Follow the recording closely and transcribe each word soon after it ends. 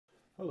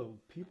Hello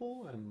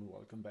people and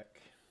welcome back.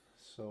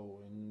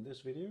 So in this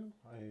video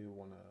I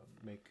want to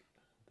make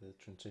the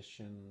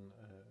transition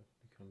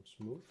become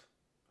smooth,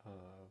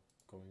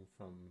 going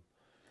from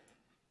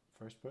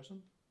first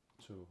person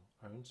to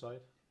Ironsight.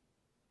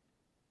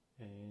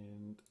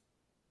 And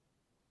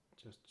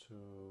just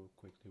to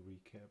quickly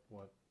recap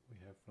what we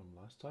have from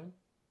last time,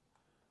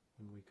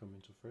 when we come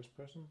into first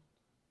person,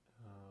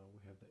 we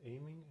have the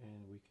aiming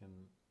and we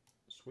can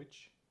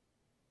switch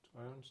to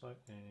Ironsight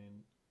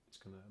and it's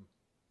gonna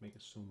make a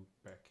zoom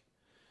back.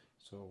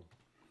 So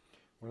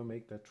we'll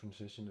make that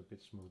transition a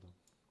bit smoother.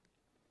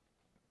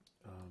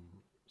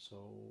 So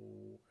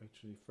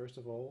actually, first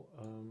of all,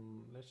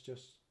 let's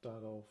just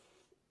start off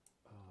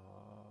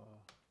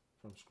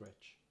from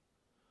scratch.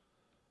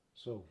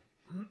 So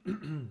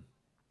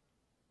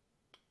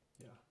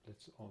yeah,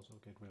 let's also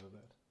get rid of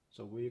that.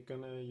 So we're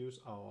gonna use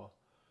our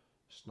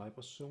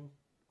sniper zoom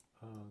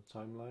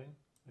timeline,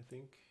 I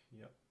think.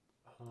 Yep.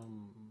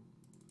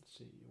 Let's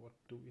see, what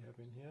do we have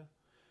in here?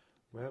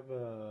 We have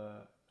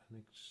a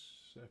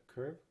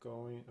curve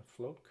going, a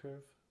float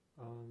curve,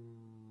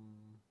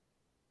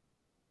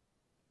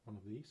 one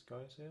of these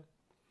guys here,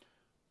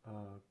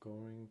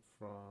 going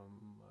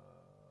from,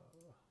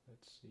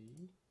 let's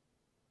see,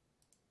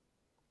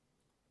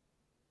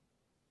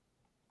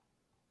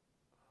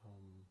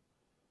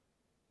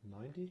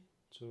 90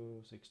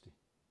 to 60,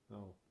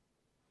 no,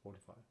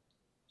 45.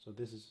 So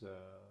this is,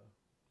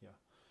 yeah,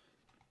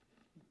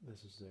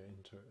 this is the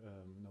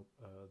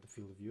the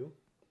field of view.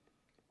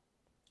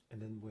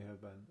 And then we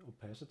have an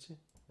opacity,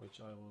 which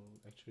I will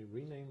actually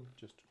rename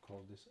just to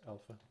call this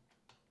alpha.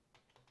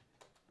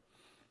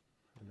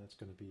 And that's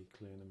going to be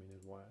clear in a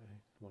minute why I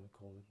want to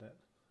call it that.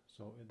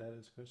 So that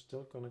is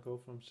still going to go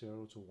from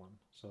 0 to 1.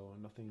 So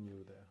nothing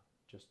new there.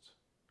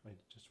 I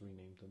just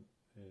renamed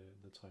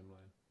the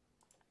timeline.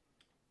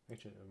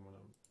 Actually,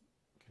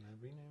 can I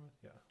rename it?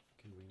 Yeah,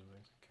 I can rename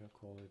it. I can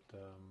call it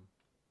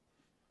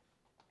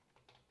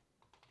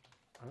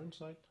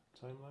Ironsight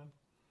timeline.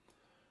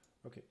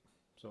 Okay,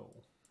 so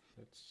let's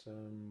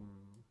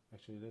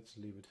let's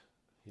leave it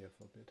here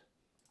for a bit.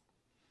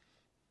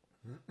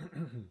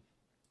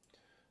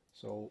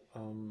 So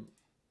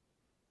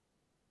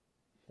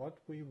what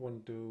we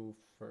want to do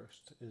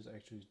first is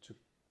actually to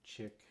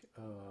check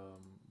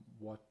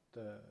what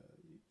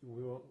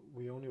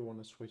we only want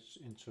to switch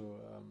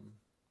into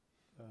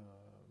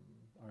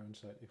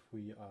Ironsight if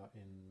we are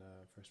in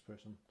first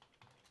person.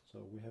 So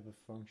we have a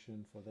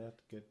function for that,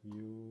 get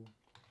view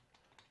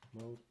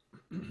mode.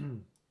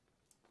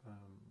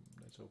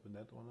 Let's open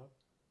that one up.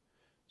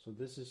 So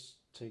this is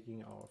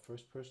taking our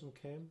first person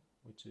cam,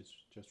 which is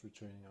just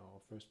returning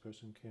our first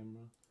person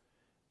camera,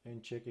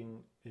 and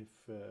checking if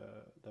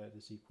that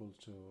is equal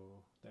to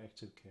the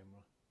active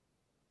camera.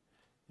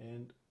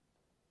 And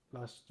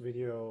last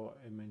video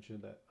I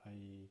mentioned that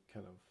I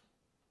kind of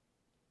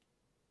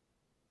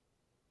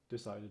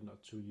decided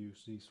not to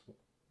use these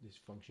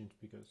functions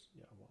because,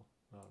 yeah, well,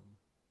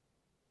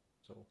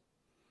 so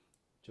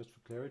just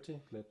for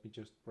clarity, let me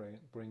just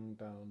bring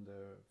down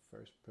the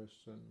first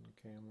person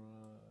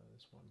camera,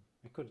 this one.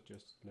 I could have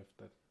just left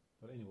that,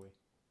 but anyway.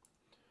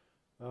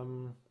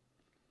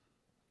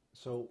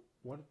 So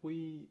what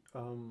we,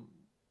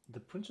 the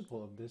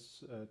principle of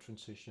this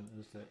transition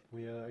is that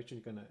we are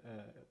actually going to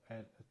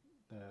add,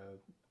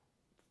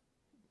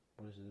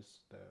 what is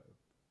this,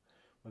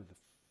 the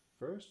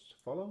first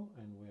follow,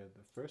 and we have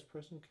the first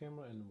person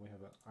camera, and we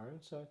have an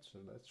Ironsight, so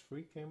that's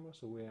 3 cameras,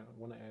 so we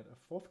want to add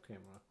a 4th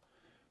camera,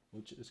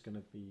 which is going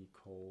to be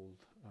called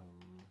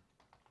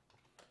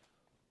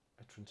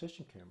a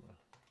transition camera.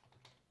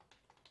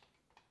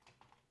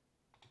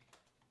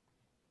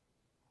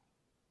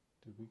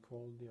 Did we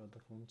call the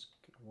other ones?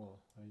 Well,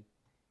 I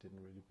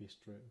didn't really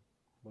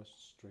was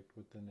strict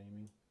with the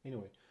naming.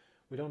 Anyway,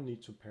 we don't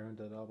need to parent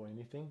that up or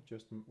anything,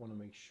 just want to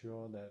make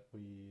sure that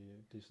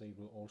we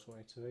disable also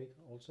activate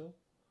also.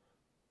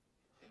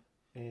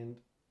 And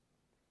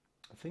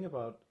the thing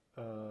about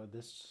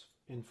this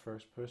in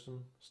first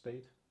person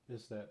state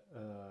is that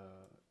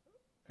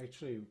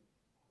actually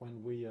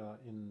when we are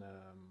in,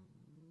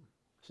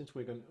 since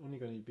we're only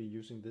going to be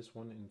using this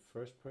one in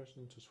first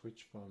person to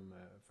switch from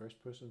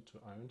first person to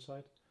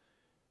Ironsight,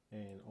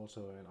 and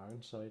also an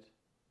Ironsight,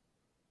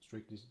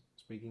 strictly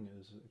speaking,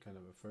 is kind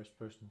of a first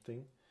person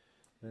thing,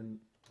 then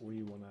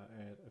we want to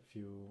add a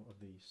few of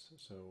these.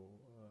 So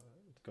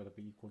it's got to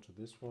be equal to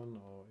this one,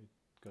 or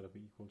it's got to be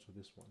equal to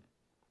this one.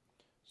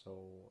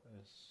 So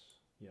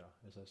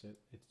as I said,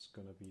 it's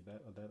going to be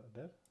that or that or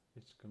that.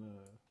 It's going to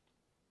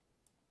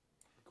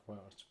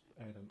require us to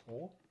add an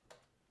OR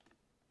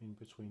in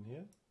between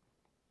here.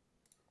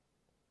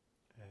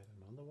 Add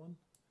another one,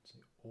 say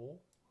OR.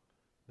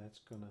 That's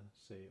going to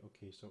say,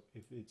 okay, so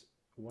if it's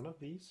one of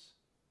these,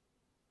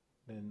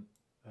 then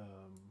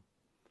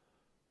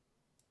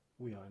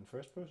we are in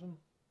first person,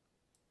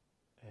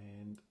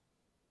 and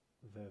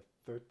the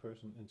third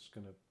person is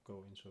going to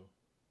go into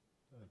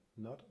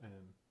not,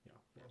 and yeah,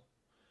 well,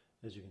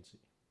 as you can see.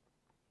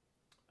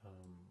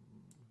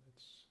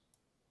 Let's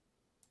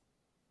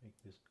make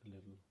this a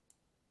little,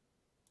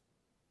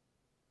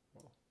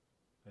 well,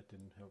 that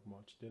didn't help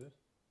much, did it?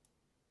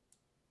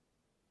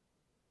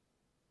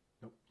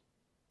 Nope.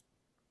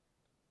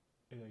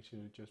 It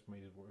actually just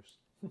made it worse.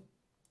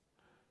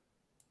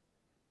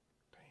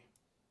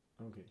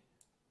 Damn. Okay.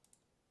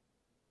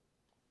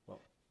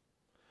 Well,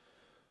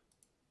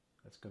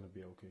 that's gonna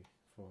be okay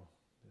for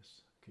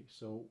this. Okay,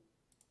 so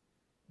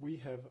we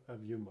have a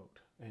view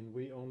mode, and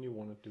we only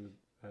want to do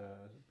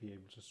be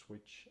able to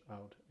switch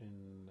out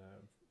in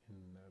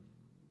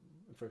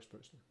first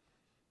person.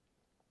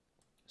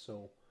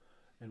 So,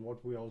 and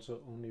what we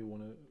also only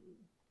want to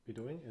be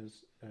doing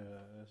is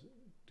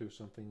do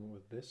something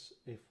with this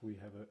if we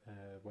have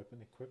a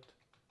weapon equipped.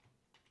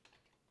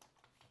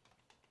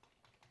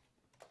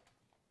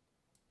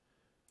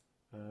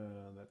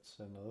 That's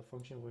another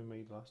function we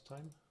made last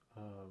time,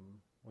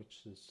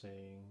 which is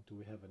saying, do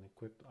we have an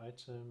equipped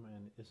item,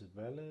 and is it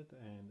valid,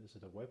 and is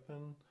it a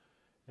weapon?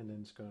 And then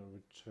it's going to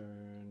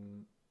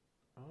return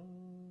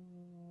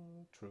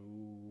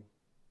true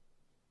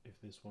if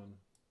this one,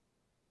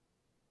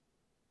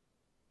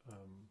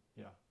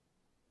 yeah,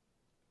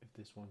 if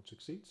this one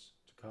succeeds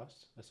to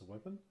cast as a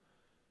weapon.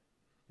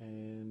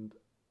 And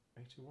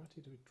actually, why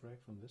did we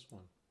drag from this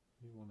one?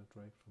 We want to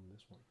drag from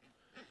this one.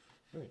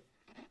 Okay.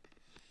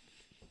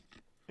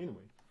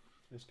 Anyway,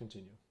 let's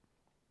continue.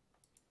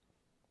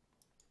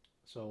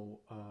 So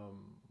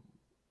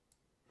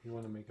you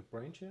want to make a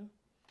branch here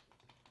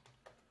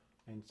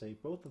and say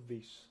both of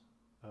these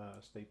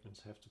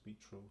statements have to be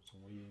true. So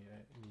we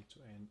need to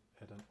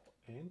add an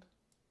AND.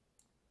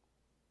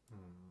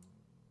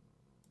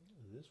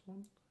 This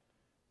one,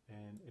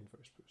 and in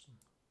first person,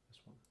 this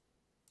one.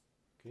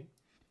 Okay.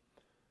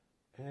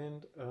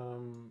 And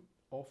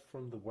off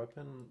from the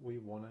weapon, we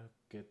want to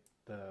get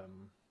the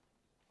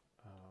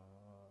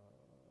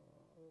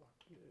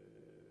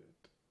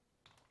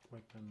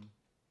weapon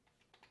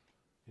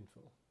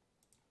info.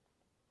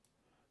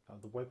 Now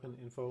the weapon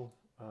info,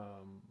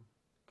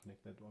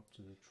 connect that up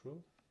to the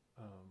true.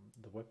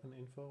 The weapon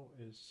info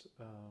is,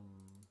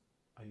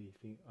 I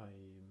think I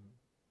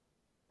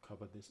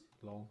covered this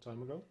a long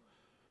time ago,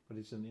 but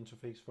it's an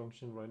interface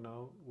function right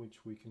now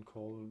which we can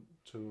call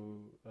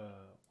to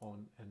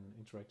on an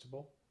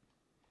interactable.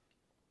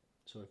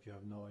 So if you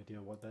have no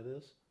idea what that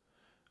is,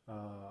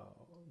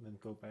 then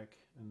go back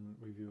and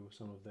review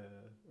some of the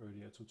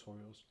earlier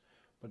tutorials.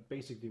 But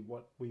basically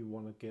what we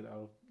want to get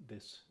out of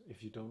this,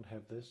 if you don't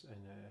have this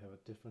and have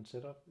a different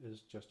setup,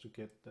 is just to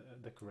get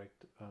the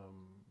correct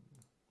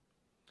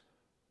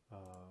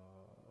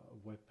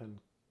weapon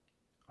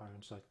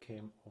Ironsight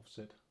cam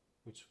offset,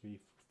 which we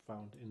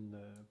found in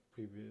the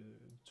previous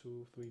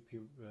 2-3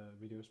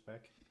 videos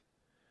back.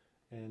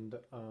 And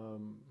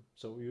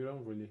so you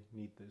don't really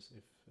need this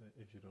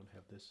if you don't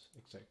have this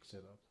exact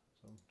setup.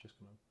 So I'm just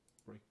gonna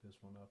break this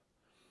one up.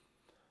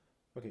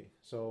 Okay,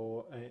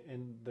 so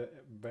and the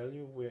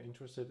value we're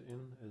interested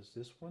in is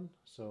this one.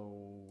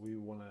 So we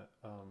wanna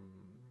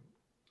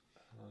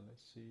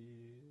let's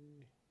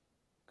see,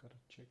 gotta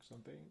check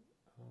something.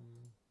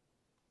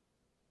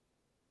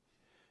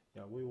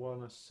 Yeah, we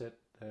wanna set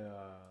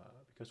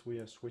because we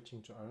are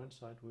switching to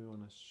Ironsight, we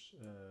wanna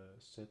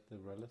set the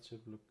relative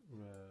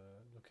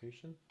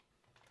location.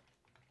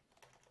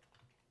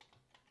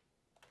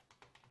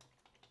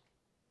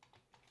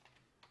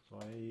 So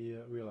I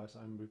realize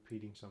I'm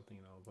repeating something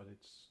now, but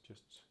it's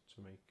just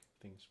to make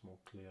things more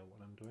clear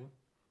what I'm doing.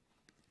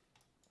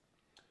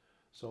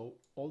 So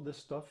all this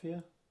stuff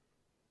here,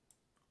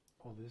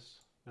 all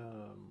this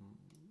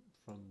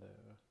from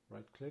the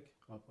right click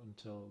up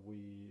until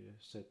we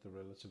set the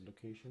relative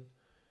location,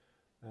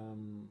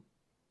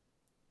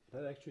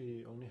 that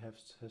actually only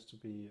has to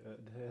be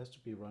it has to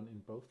be run in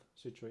both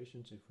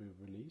situations if we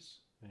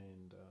release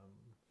and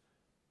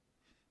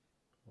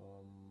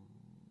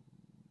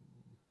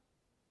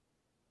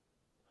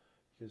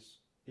because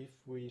if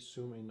we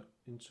zoom in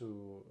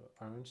into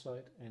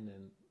Ironsight and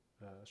then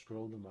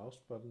scroll the mouse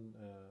button,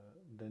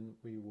 then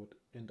we would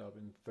end up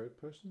in third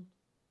person,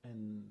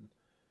 and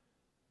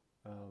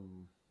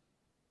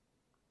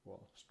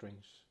well,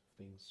 strange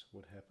things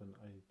would happen,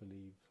 I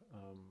believe.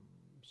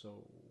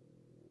 So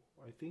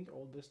I think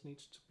all this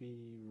needs to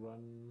be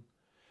run.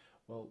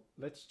 Well,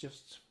 let's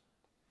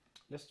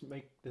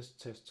make this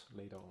test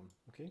later on,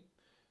 okay?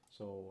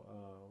 So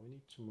we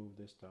need to move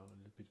this down a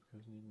little bit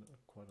because we need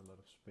quite a lot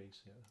of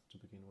space here to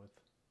begin with.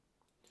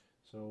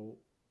 So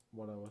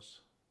what I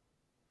was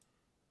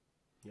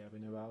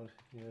yapping about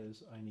here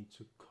is I need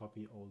to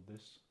copy all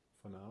this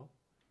for now,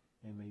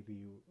 and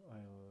maybe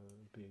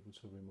I'll be able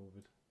to remove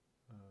it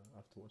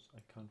afterwards.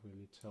 I can't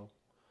really tell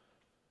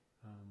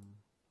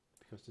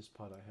because this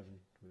part I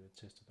haven't really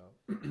tested out.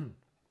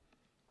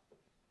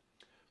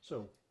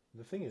 So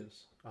the thing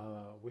is,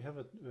 we have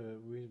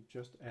we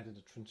just added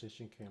a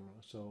transition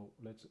camera, so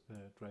let's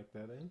drag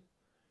that in,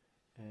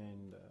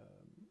 and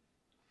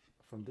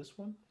from this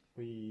one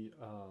we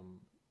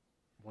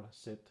want to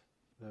set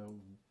the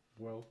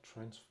world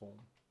transform.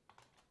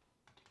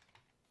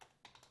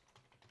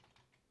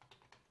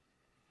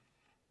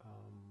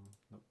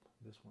 Nope,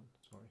 this one,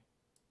 sorry.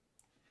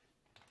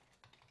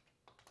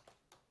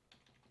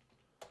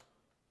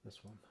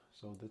 This one.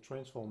 So the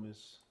transform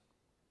is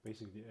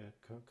basically a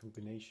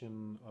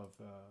combination of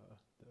the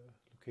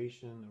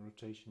location,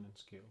 rotation, and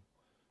scale.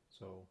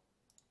 So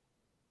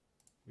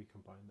we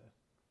combine that.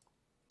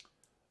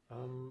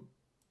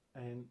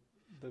 And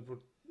the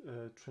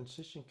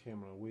transition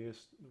camera,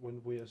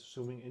 when we are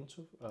zooming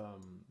into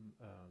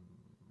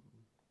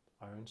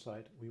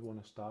Ironsight, we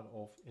want to start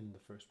off in the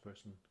first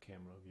person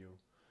camera view.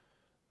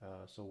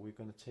 So we're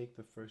going to take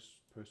the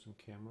first person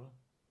camera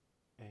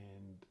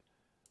and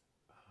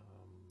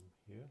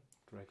here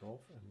drag off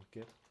and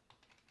get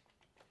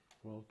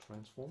world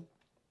transform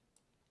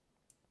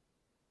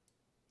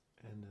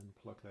and then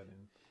plug that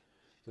in.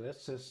 So that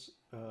says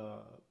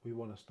we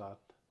want to start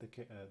the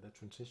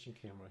transition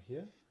camera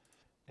here,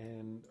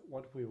 and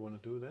what we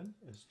want to do then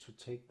is to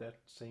take that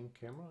same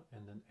camera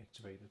and then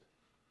activate it.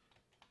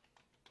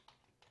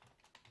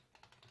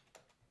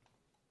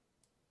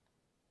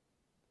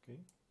 Okay.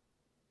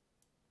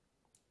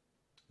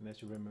 And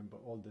as you remember,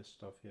 all this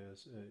stuff here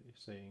is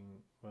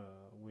saying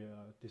we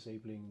are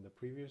disabling the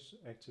previous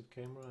active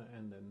camera,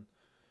 and then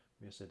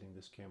we are setting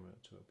this camera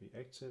to be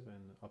active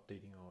and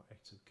updating our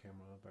active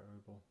camera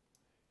variable.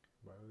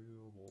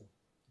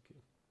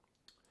 Okay.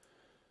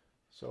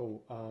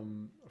 So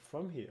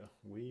from here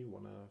we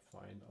want to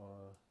find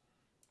our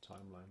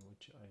timeline,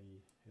 which I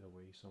hid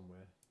away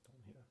somewhere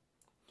down here.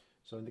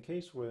 So in the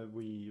case where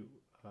we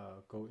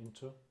go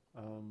into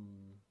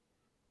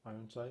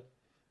Ironsight,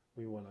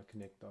 we want to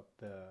connect up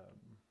the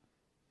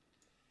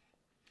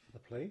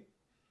play,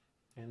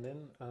 and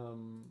then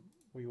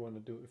we want to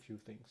do a few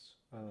things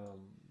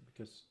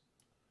because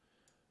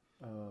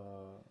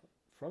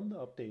from the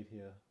update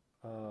here,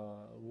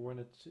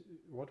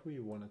 what we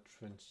want to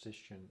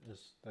transition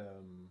is the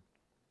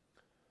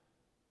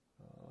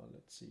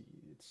let's see,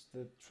 it's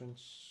the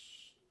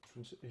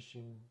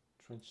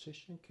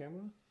transition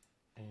camera,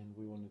 and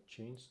we want to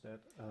change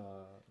that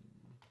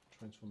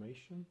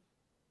transformation.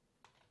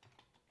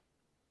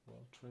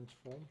 Well,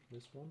 transform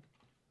this one,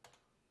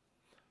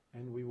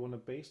 and we want to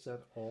base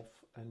that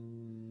off a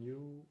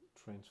new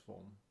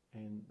transform,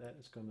 and that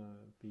is gonna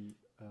be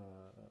a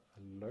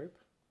lerp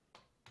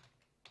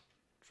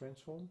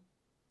transform.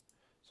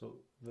 So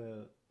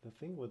the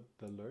thing with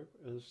the lerp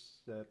is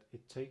that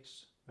it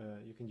takes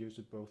you can use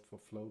it both for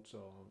floats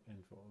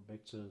and for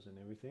vectors and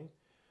everything,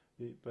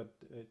 but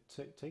it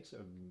takes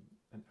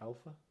an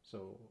alpha.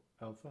 So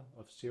alpha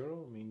of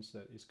 0 means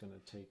that it's going to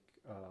take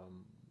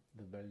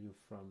the value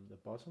from the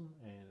bottom,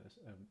 and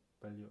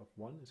a value of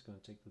 1 is going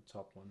to take the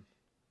top one.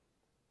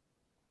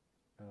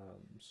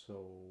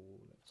 So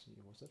let's see,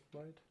 was that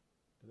right?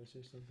 Did I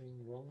say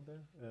something wrong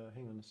there?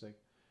 Hang on a sec.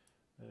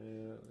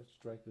 Let's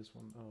drag this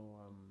one.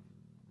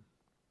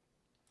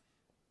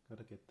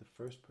 Gotta get the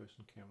first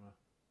person camera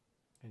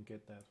and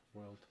get that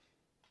world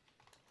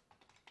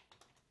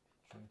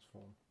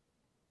transform.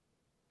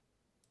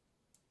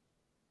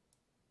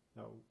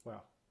 No,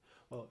 well,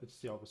 it's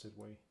the opposite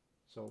way.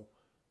 So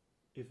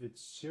if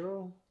it's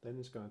 0, then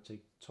it's going to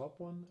take the top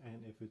one,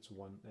 and if it's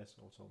 1, that's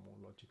also more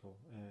logical.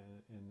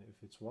 And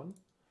if it's 1,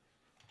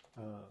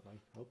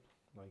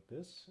 like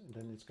this, and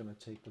then it's going to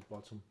take the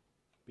bottom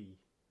B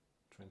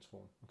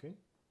transform. Okay.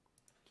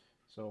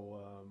 So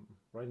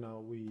right now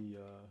we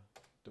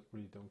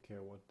really don't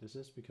care what this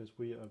is, because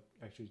we are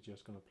actually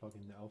just going to plug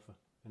in the alpha,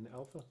 and the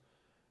alpha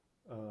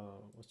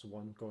was the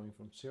one going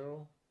from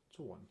 0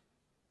 to 1.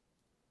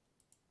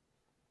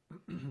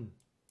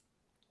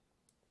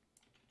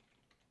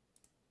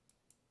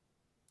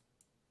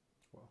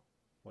 Well,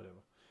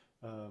 whatever.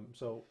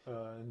 So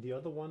and the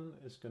other one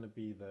is going to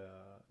be the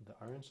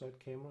Ironsight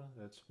camera.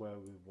 That's where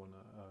we want to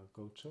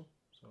go to.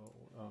 So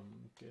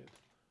get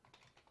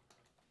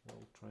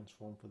world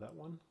transform for that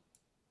one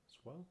as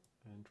well,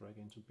 and drag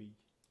into B.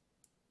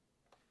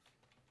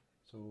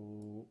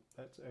 So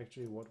that's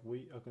actually what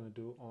we are going to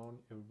do on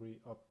every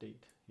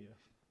update here.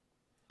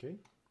 Okay.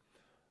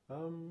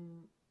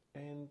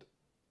 And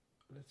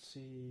let's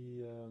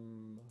see,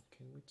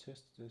 can we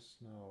test this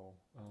now?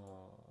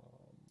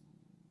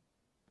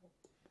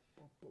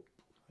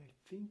 I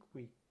think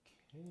we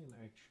can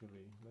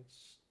actually.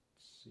 Let's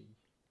see.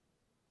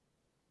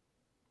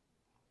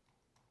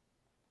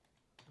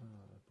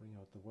 Bring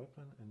out the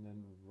weapon and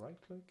then right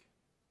click,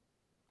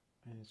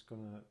 and it's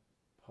gonna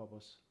pop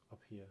us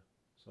up here.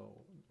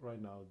 So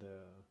right now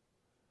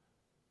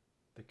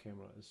the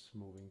camera is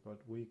moving,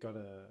 but we got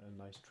a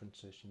nice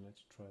transition.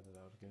 Let's try that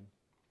out again.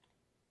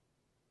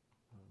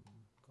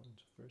 Go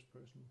into first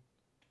person,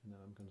 and then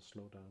I'm going to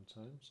slow down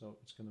time, so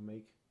it's going to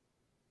make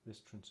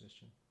this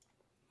transition.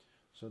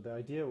 So the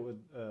idea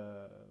with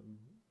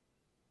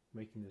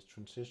making this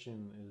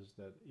transition is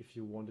that if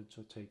you wanted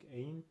to take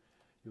aim,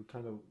 you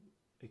kind of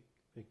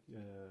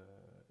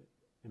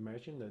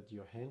imagine that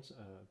your hands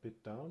are a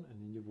bit down,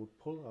 and then you would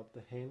pull up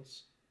the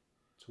hands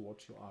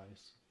towards your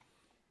eyes.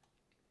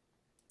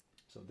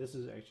 So this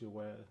is actually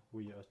where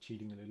we are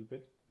cheating a little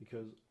bit,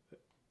 because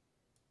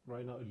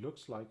right now it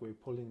looks like we're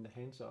pulling the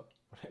hands up,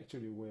 but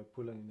actually we're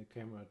pulling the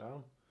camera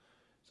down.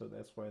 So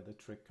that's where the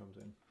trick comes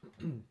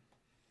in.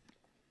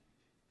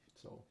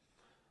 So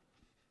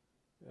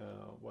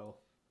well,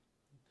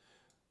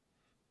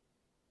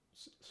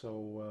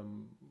 So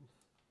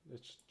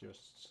let's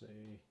just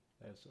say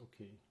that's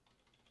okay.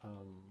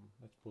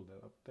 Let's pull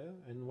that up there,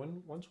 and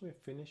once we're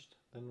finished,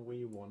 then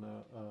we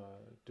wanna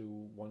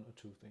do one or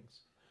two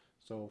things.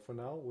 So for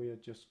now, we are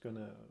just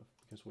gonna,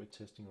 because we're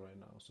testing right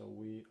now, so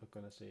we are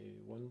gonna say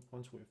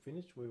once we're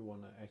finished, we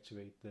wanna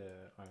activate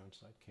the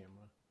Ironsight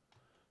camera.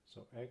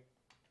 So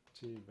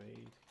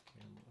activate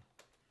camera.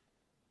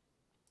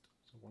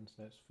 So once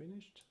that's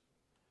finished,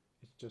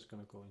 it's just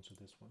gonna go into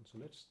this one. So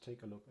let's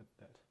take a look at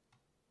that.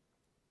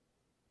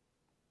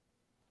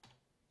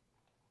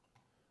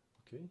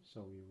 Okay,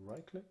 so we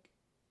right click,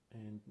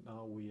 and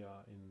now we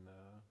are in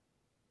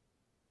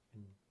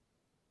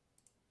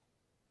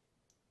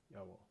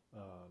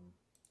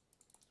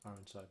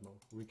Ironsight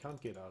mode. We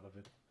can't get out of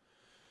it.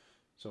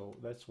 So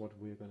that's what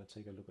we're going to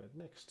take a look at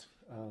next.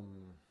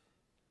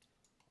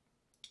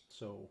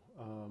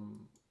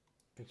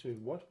 Actually,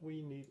 what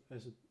we need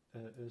as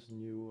a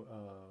new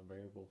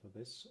variable for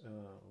this,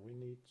 we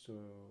need to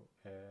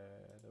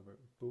add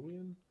a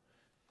boolean.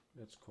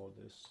 Let's call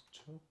this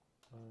to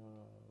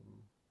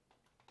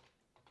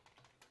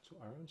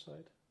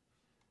Ironsight,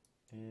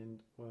 and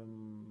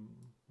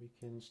we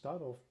can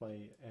start off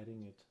by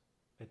adding it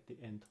at the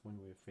end when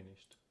we're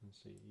finished and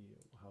see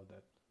how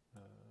that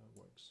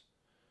works.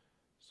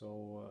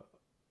 So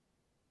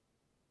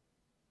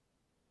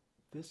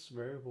this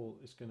variable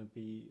is going to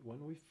be,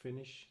 when we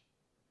finish,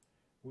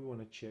 we want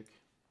to check,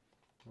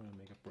 I'm going to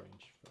make a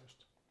branch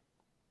first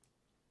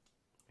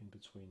in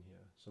between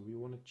here. So we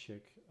want to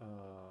check,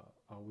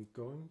 are we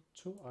going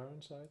to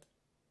Ironsight?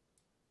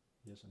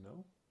 Yes or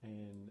no?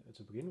 And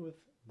to begin with,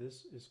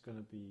 this is going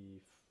to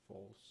be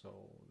false.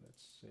 So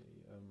let's say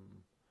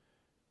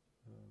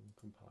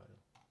compile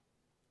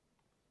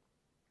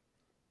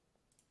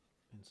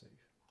and save.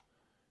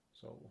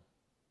 So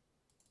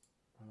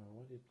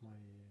what is my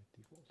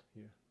default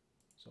here?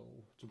 So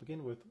to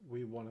begin with,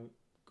 we want to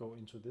go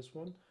into this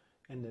one,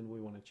 and then we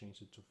want to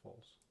change it to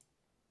false.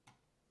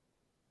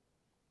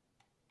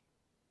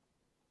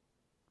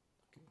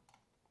 Okay.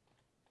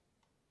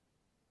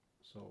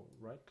 So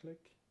right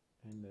click,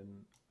 and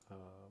then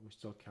we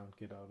still can't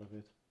get out of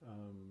it.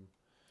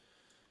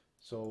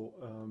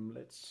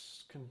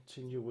 Let's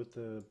continue with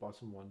the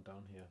bottom one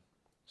down here.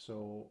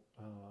 So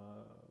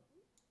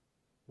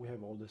we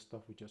have all this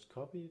stuff we just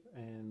copied,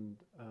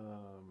 and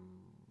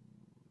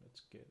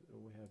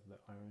we have the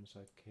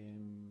Ironsight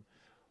cam.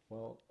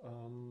 Well,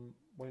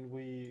 when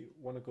we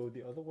want to go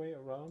the other way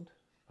around,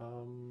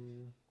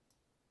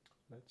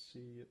 let's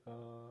see,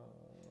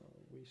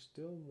 we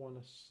still want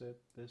to set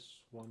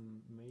this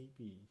one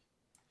maybe,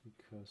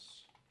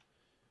 because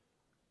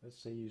let's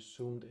say you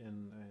zoomed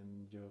in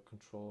and your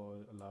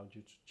controller allowed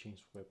you to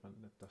change weapon.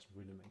 That doesn't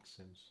really make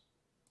sense.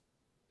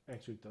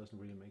 Actually, it doesn't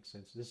really make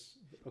sense.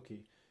 Okay,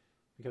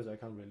 because I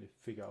can't really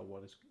figure out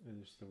what is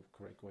the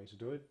correct way to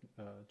do it.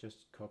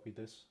 Just copy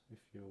this if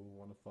you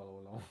want to follow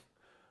along.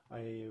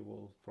 I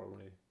will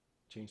probably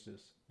change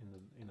this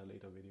in a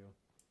later video.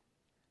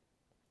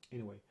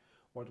 Anyway,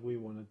 what we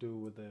want to do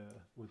with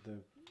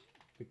the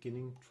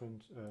beginning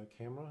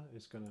camera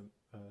is gonna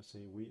say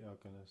we are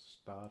gonna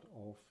start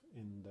off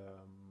in the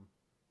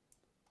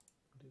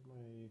this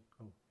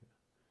one.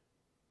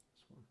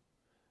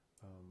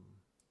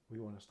 We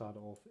want to start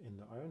off in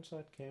the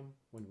Ironsight cam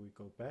when we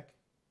go back,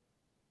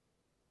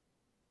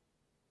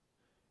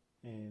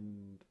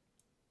 and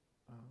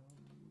not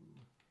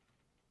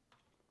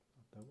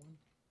that one.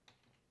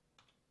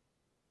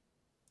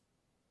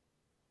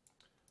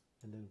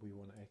 And then we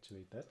want to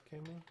activate that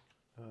camera.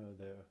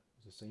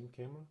 The same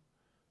camera,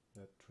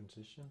 that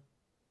transition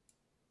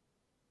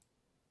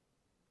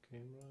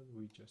camera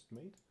we just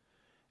made,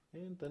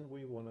 and then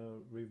we want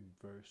to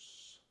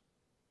reverse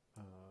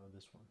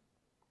this one.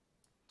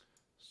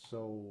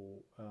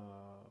 So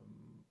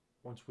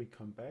once we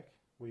come back,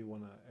 we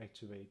want to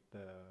activate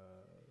the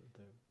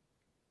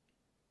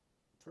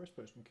first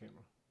person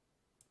camera.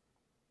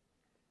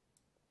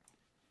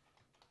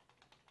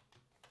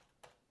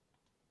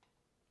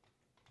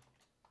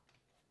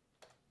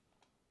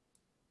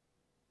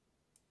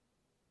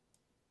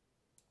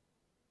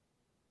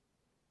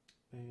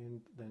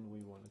 And then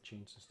we want to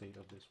change the state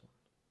of this one.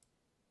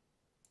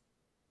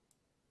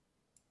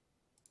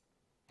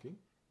 Okay.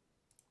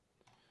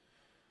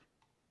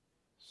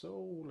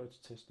 So let's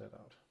test that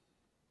out.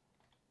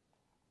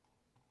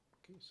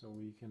 Okay, so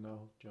we can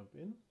now jump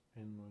in,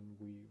 and when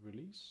we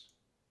release,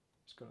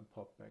 it's gonna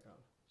pop back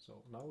out.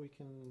 So now we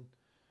can,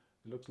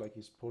 it looks like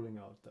he's pulling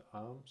out the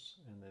arms,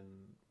 and then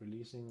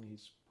releasing,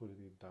 he's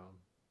putting it down.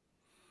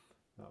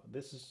 Now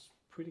this is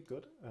pretty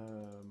good.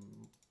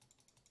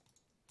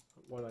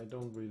 What I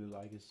don't really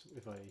like is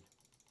if I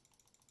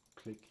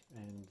click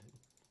and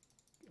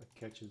it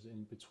catches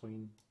in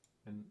between,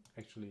 and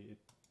actually it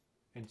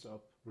ends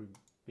up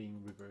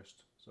being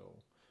reversed, so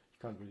you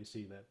can't really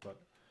see that.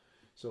 But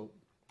so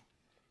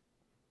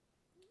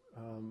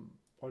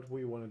what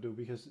we want to do,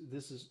 because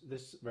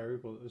this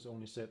variable is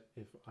only set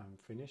if I'm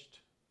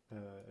finished,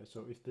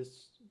 so if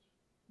this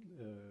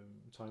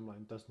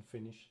timeline doesn't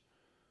finish,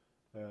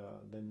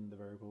 then the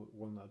variable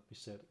will not be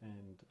set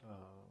and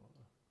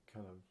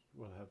kind of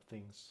will have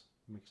things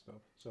mixed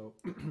up. So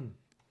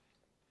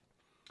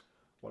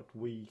what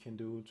we can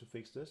do to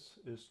fix this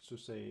is to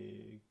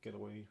say get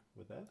away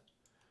with that,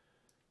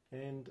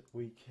 and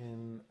we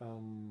can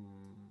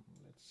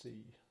let's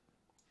see,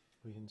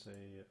 we can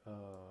say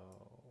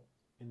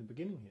in the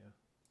beginning here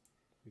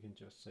we can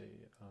just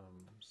say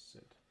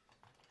set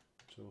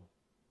to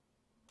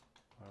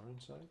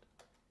Ironsight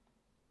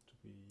to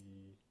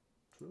be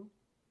true,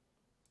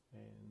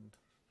 and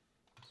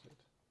set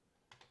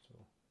to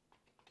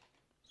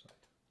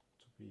site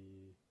to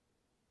be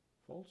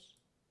false.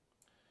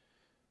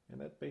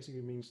 And that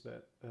basically means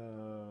that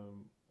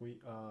we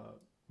are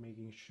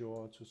making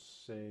sure to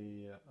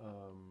say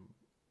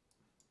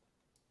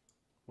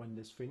when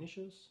this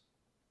finishes,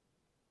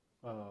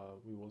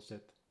 we will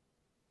set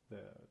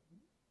the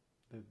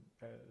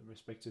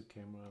respective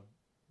camera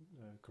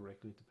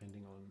correctly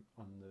depending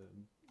on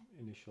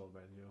the initial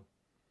value.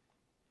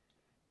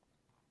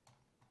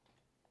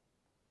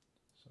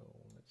 So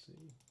let's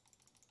see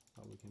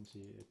how we can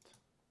see it.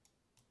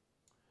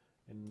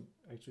 And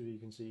actually you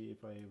can see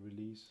if I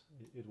release,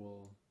 it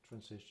will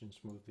transition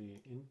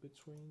smoothly in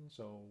between,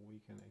 so we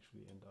can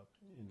actually end up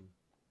in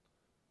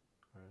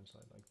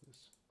Ironsight like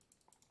this.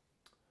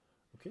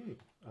 Okay,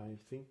 I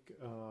think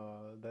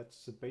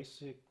that's the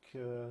basic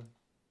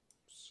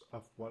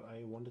of what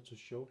I wanted to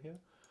show here.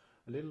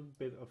 A little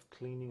bit of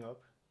cleaning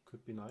up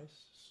could be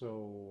nice,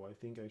 so I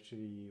think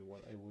actually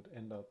what I would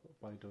end up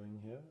by doing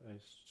here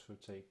is to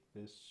take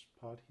this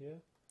part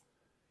here,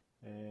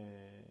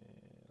 and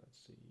let's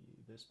see,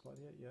 this part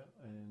here, yeah,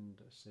 and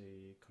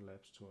say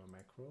collapse to a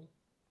macro,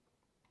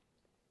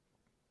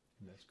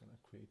 and that's gonna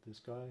create this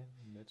guy,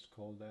 and let's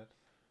call that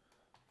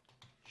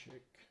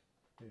check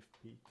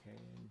FP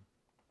cam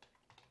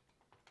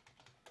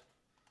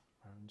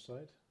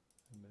Ironsight,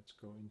 and let's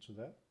go into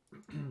that.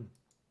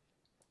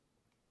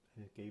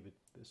 I gave it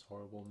this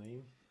horrible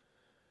name.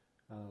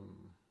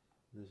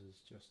 This is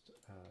just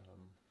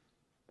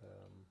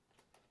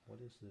what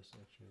is this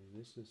actually?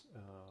 This is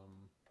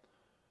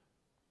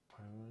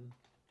Ironsight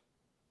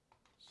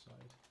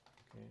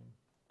cam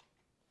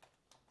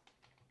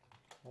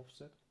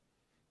offset.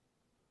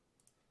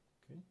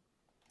 Okay,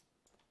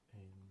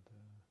 and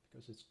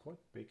because it's quite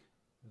big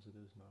as it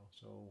is now,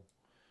 so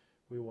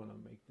we want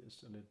to make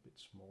this a little bit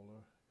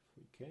smaller if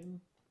we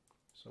can.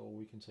 So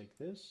we can take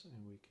this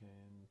and we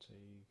can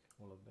take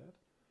all of that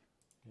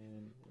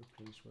and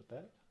replace with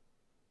that,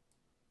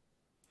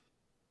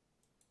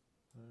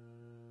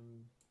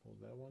 and pull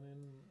that one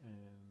in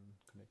and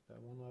connect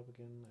that one up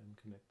again and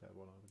connect that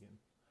one up again.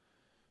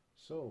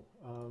 So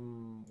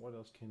what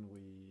else can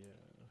we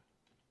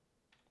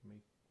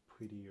make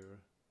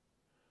prettier?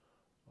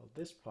 Well,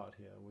 this part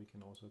here we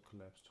can also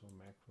collapse to a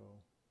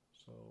macro.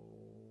 So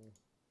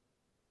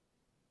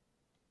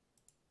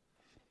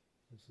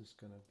this is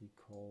gonna be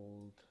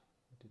called,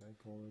 what did I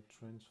call it?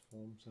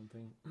 Transform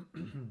something.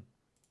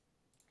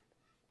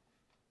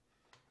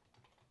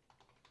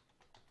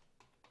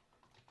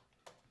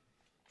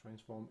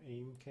 Transform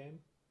aim cam,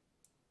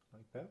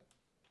 like that.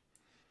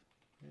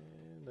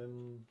 And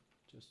then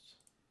just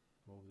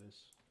move this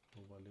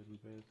over a little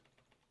bit,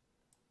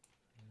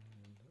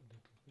 and a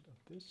little bit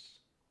of this,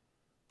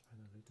 and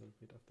a little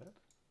bit of that,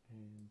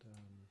 and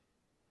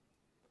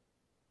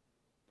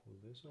pull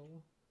this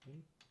over. Okay.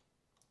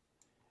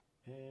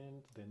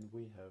 And then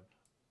we have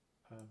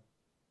a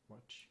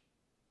much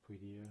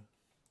prettier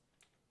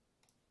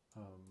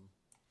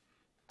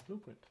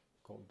blueprint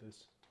called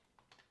this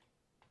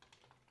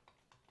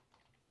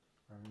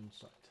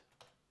Ironsight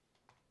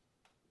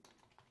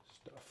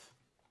stuff,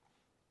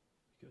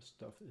 because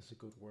stuff is a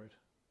good word.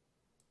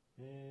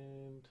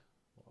 And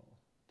well,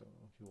 don't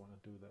know if you want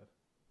to do that.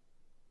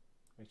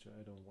 Actually,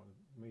 I don't want to.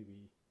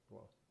 Maybe,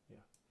 well,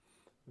 yeah.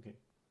 Okay.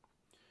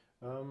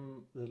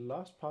 The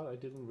last part I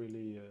didn't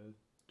really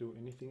do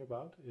anything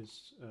about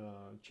is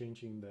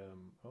changing the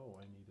oh,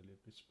 I need a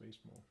little bit space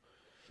more.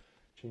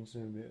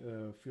 Changing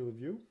the field of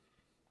view.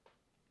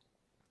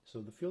 So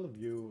the field of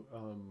view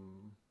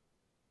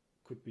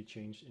could be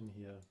changed in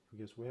here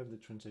because we have the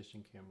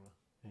transition camera,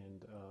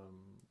 and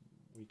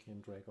we can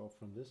drag off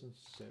from this and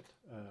set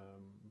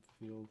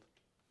field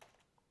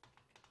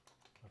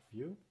of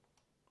view.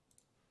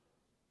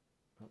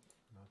 Oh,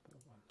 not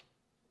that one.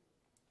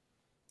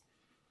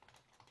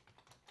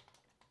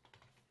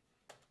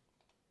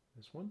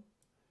 This one,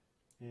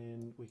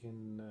 and we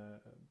can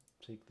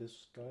take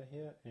this guy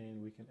here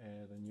and we can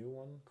add a new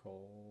one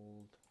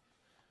called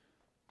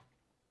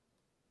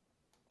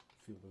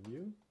field of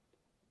view,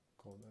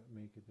 call that,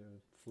 make it a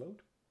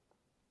float,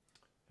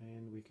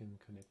 and we can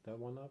connect that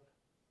one up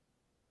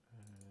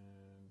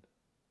and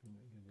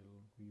make a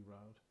little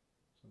reroute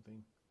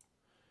something.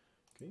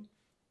 Okay,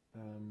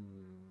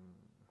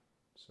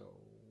 so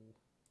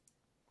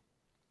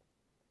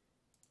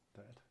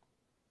that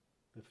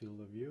the field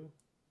of view.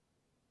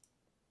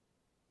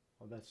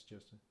 Oh, that's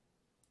just,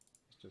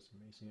 it's just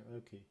amazing.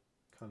 Okay,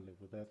 can't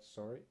live with that,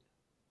 sorry.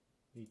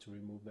 Need to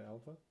remove the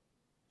alpha.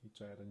 Need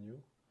to add a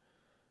new.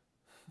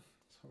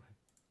 Sorry.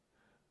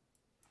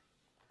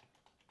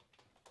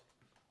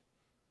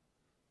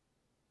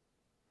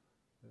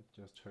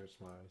 it just hurts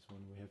my eyes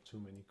when we have too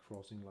many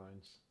crossing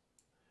lines.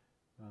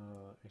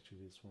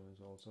 Actually, this one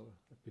is also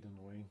a bit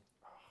annoying.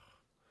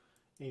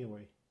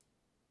 Anyway,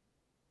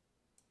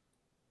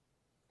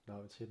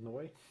 now it's hidden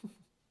away.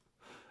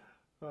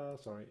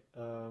 Sorry,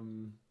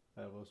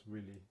 that was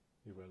really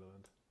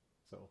irrelevant.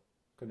 So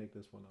connect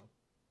this one up.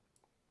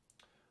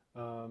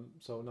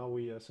 So now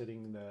we are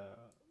setting the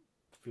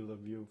field of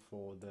view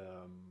for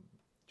the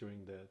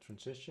during the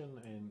transition,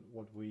 and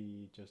what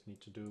we just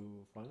need to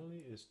do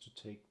finally is to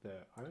take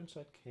the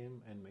Ironsight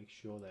cam and make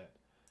sure that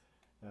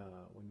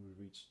when we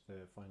reach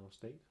the final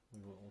state, we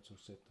will also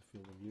set the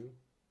field of view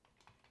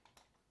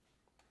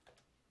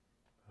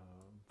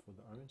for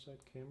the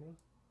Ironsight camera.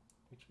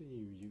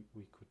 Actually,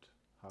 we could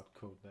hard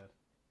code that,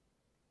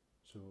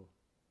 so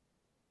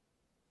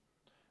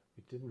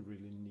we didn't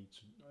really need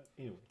to.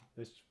 Anyway,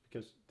 that's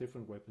because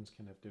different weapons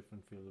can have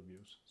different field of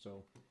views,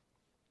 so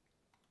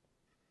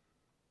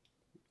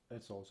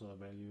that's also a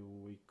value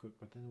we could,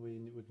 but then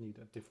we would need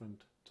a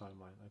different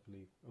timeline, I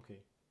believe.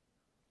 Okay,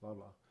 blah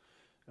blah.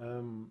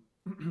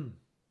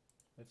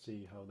 Let's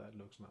see how that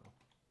looks now.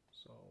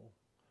 So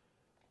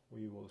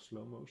we will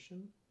slow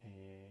motion, and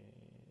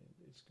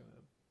it's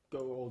gonna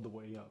go all the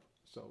way up.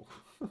 So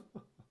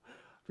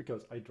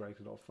because I dragged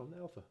it off from the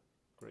alpha.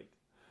 Great.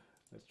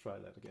 Let's try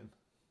that again.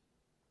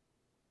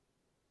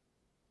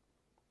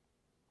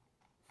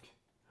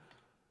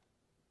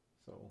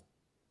 So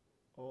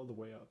all the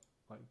way up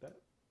like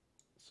that.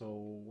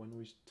 So when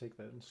we take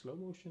that in slow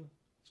motion,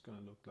 it's going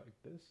to look like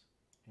this,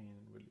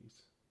 and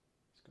release.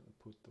 It's going to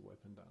put the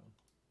weapon down.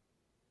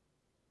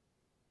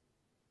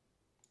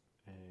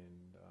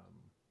 And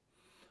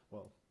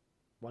well,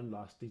 one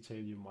last detail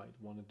you might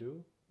want to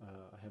do,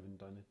 I haven't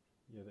done it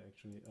yet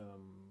actually,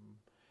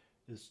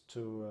 is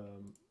to,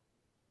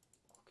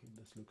 okay,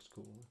 this looks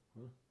cool,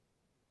 huh?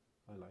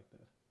 I like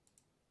that.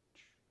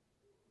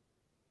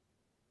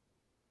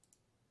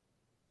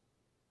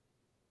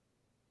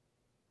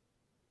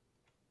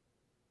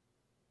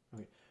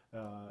 Okay,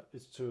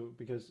 it's to,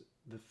 because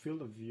the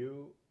field of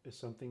view is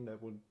something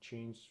that would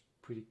change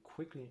pretty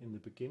quickly in the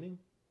beginning,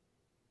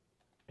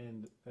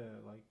 and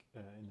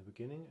in the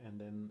beginning, and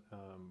then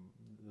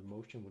the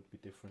motion would be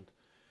different.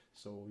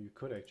 So you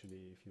could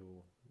actually, if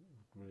you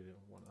really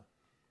want to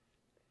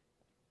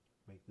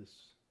make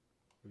this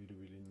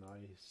really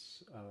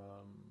nice,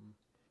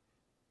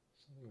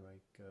 something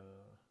like,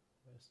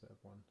 where's that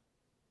one?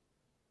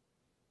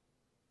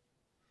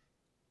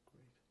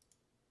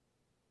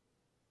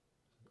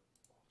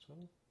 So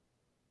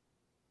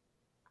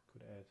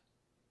could add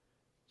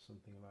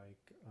something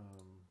like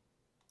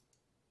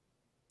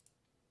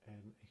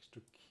an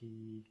extra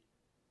key,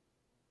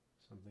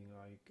 something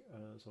like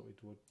so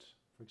it would,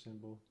 for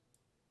example,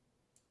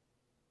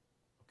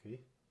 okay,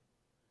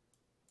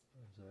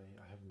 as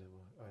I have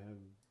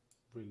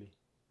really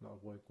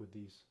not worked with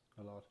these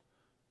a lot.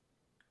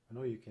 I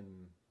know you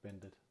can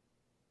bend it.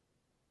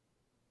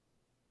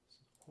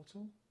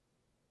 Also,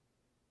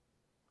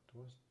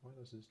 why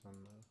does this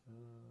done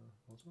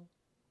also?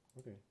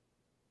 Okay,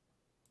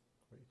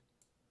 great,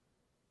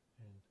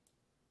 and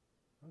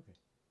okay.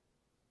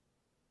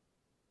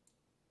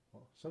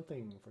 Well,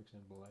 something, for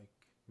example, like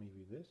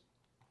maybe this.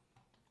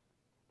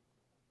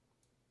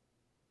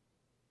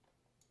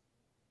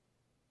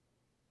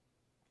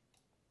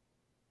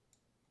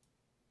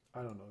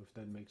 I don't know if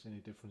that makes any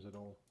difference at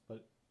all,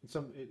 but it's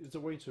a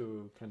way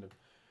to kind of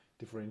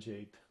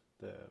differentiate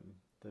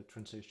the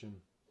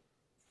transition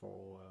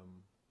for.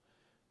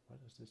 Why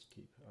does this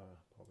keep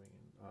popping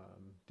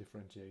in?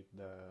 Differentiate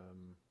the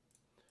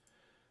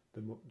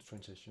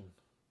transition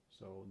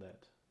so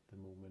that the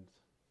movement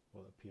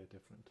will appear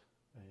different,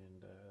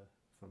 and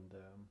from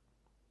the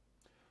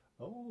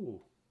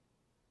oh,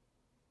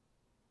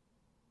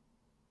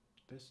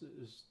 this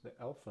is the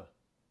alpha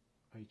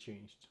I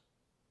changed.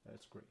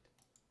 That's great.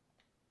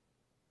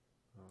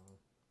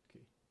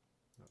 Okay.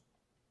 No.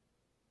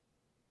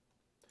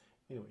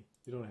 Anyway,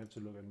 you don't have to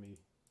look at me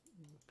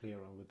play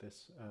around with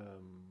this.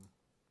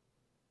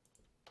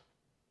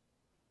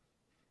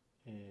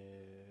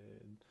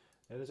 And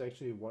that is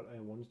actually what I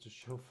wanted to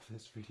show for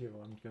this video.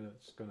 I'm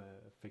just gonna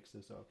fix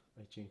this up.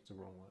 I changed the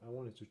wrong one. I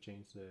wanted to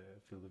change the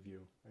field of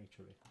view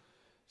actually.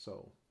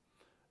 So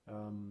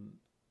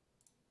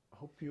I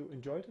hope you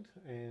enjoyed it,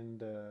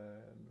 and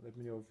let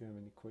me know if you have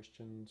any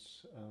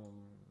questions.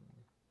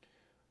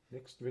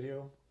 Next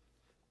video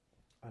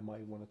I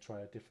might want to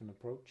try a different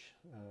approach,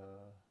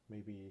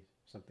 maybe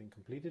something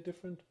completely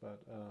different,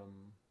 but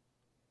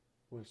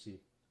we'll see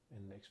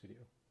in the next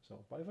video.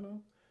 So bye for now,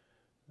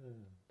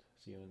 and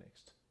see you in the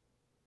next.